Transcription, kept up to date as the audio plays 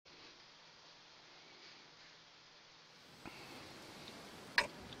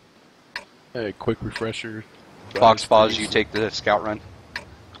A quick refresher. Fox Paws, you take the scout run.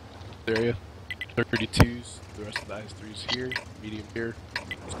 Area. 32s. The rest of the IS-3s here. Medium here.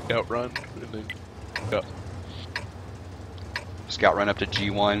 Scout run. And then go. Scout run up to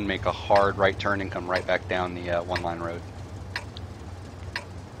G1, make a hard right turn, and come right back down the one-line road.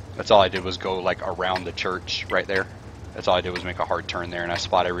 That's all I did was go like around the church right there. That's all I did was make a hard turn there, and I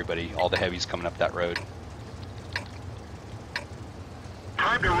spot everybody, all the heavies coming up that road.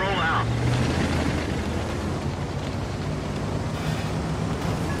 Time to roll out.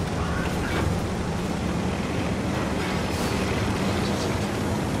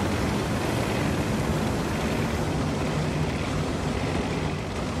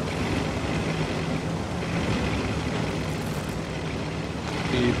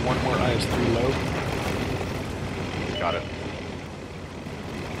 Need one more IS-3 low. Got it.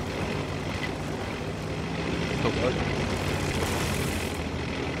 Still low.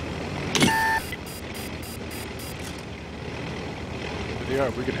 There they are.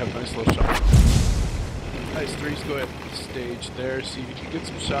 We're gonna have a nice little shot. IS-3s, go ahead and stage there. See if you can get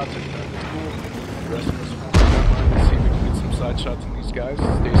some shots in front of the pool. The rest of us will come down. See if we can get some side shots on these guys.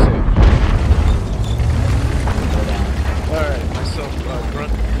 Stay safe. Alright, myself,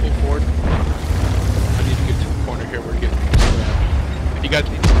 grunt, pull forward. I need to get to the corner here. We're getting slammed. If you guys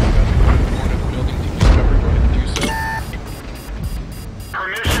need to go to the corner of the building to use cover, go ahead and do so.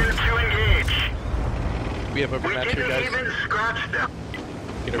 Permission to engage. We have overmatch here, guys. Even scratch them.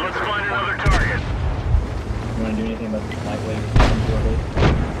 Get over Let's to find the corner. another target. You want to do anything about the lightweight?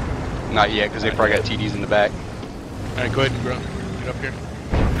 Not yet, because they probably got TDs in the back. Alright, go ahead and grunt. Get up here.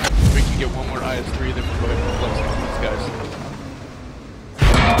 If we can get one more IS-3, then we'll go ahead and flex on these guys.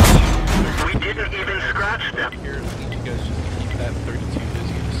 We didn't even scratch them. Here, I need you guys just to keep that 32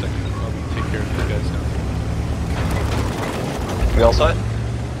 busy in a second. I'll take care of these guys now. We all set?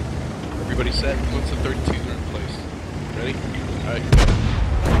 Everybody set? Once the 32s are in place. Ready? Alright, go.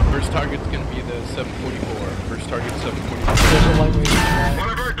 First target's gonna be the 744. First target 744. One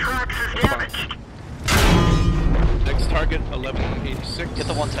of our tracks is damaged. Next target 1186. Get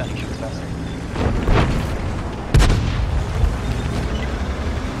the 110, shoot faster.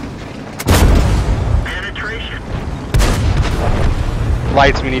 Penetration.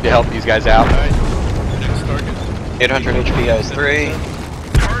 Lights, we need to help these guys out. Alright, next target. 800 HP IS-3.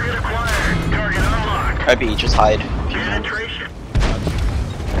 Target acquired. Target unlocked. IB, just hide. Penetration.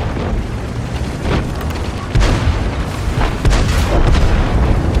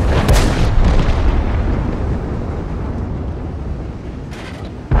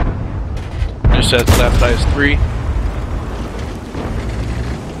 Just as left IS-3.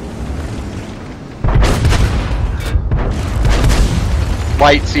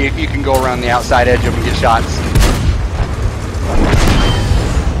 Light, see if you can go around the outside edge of them and get shots.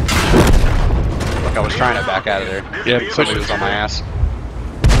 Look, I was trying to back out of there. Yeah, Somebody was on my ass.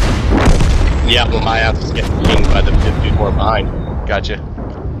 Yeah, well, my ass is getting pinged by the 54 behind. Gotcha.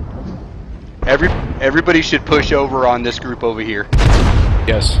 Everybody should push over on this group over here.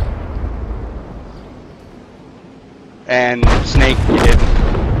 Yes. And Snake, you didn't.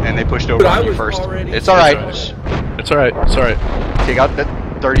 And they pushed over on you first. It's alright. It's alright. It's alright. Take out that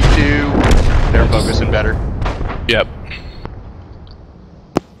 32. They're focusing better. Yep.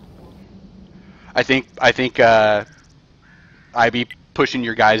 I think IB pushing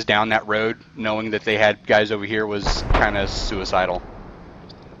your guys down that road, knowing that they had guys over here, was kind of suicidal.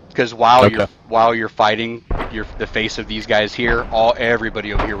 Because while you're fighting the face of these guys here,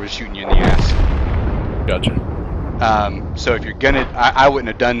 everybody over here was shooting you in the ass. Gotcha. So if you're gonna, I wouldn't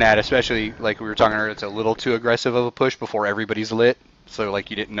have done that, especially like we were talking earlier. It's a little too aggressive of a push before everybody's lit, so like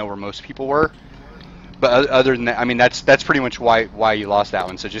you didn't know where most people were. But other than that, I mean, that's pretty much why you lost that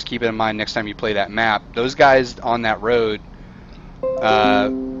one. So just keep it in mind next time you play that map. Those guys on that road,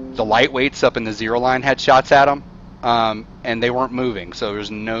 the lightweights up in the zero line had shots at them, and they weren't moving, so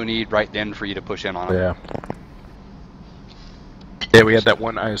there's no need right then for you to push in on them. Yeah. Yeah, we had that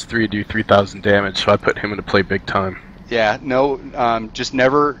one IS-3 do 3,000 damage, so I put him into play big time. Yeah, no, just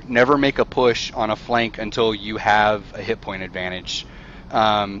never make a push on a flank until you have a hit point advantage,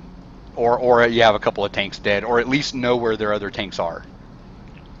 or you have a couple of tanks dead, or at least know where their other tanks are.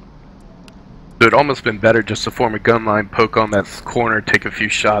 So it'd almost been better just to form a gun line, poke on that corner, take a few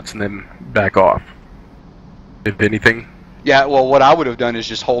shots, and then back off. If anything. Yeah, well, what I would have done is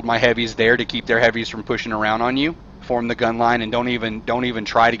just hold my heavies there to keep their heavies from pushing around on you. Form the gun line and don't even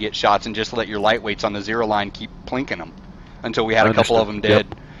try to get shots, and just let your lightweights on the zero line keep plinking them until we had a couple of them dead.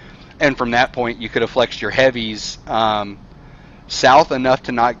 Yep. And from that point, you could have flexed your heavies south enough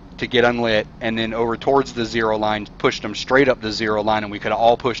to to get unlit, and then over towards the 0 line, pushed them straight up the 0 line, and we could have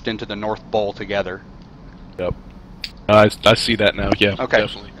all pushed into the North Bowl together. Yep. I see that now. Yeah. Okay.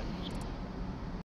 Definitely.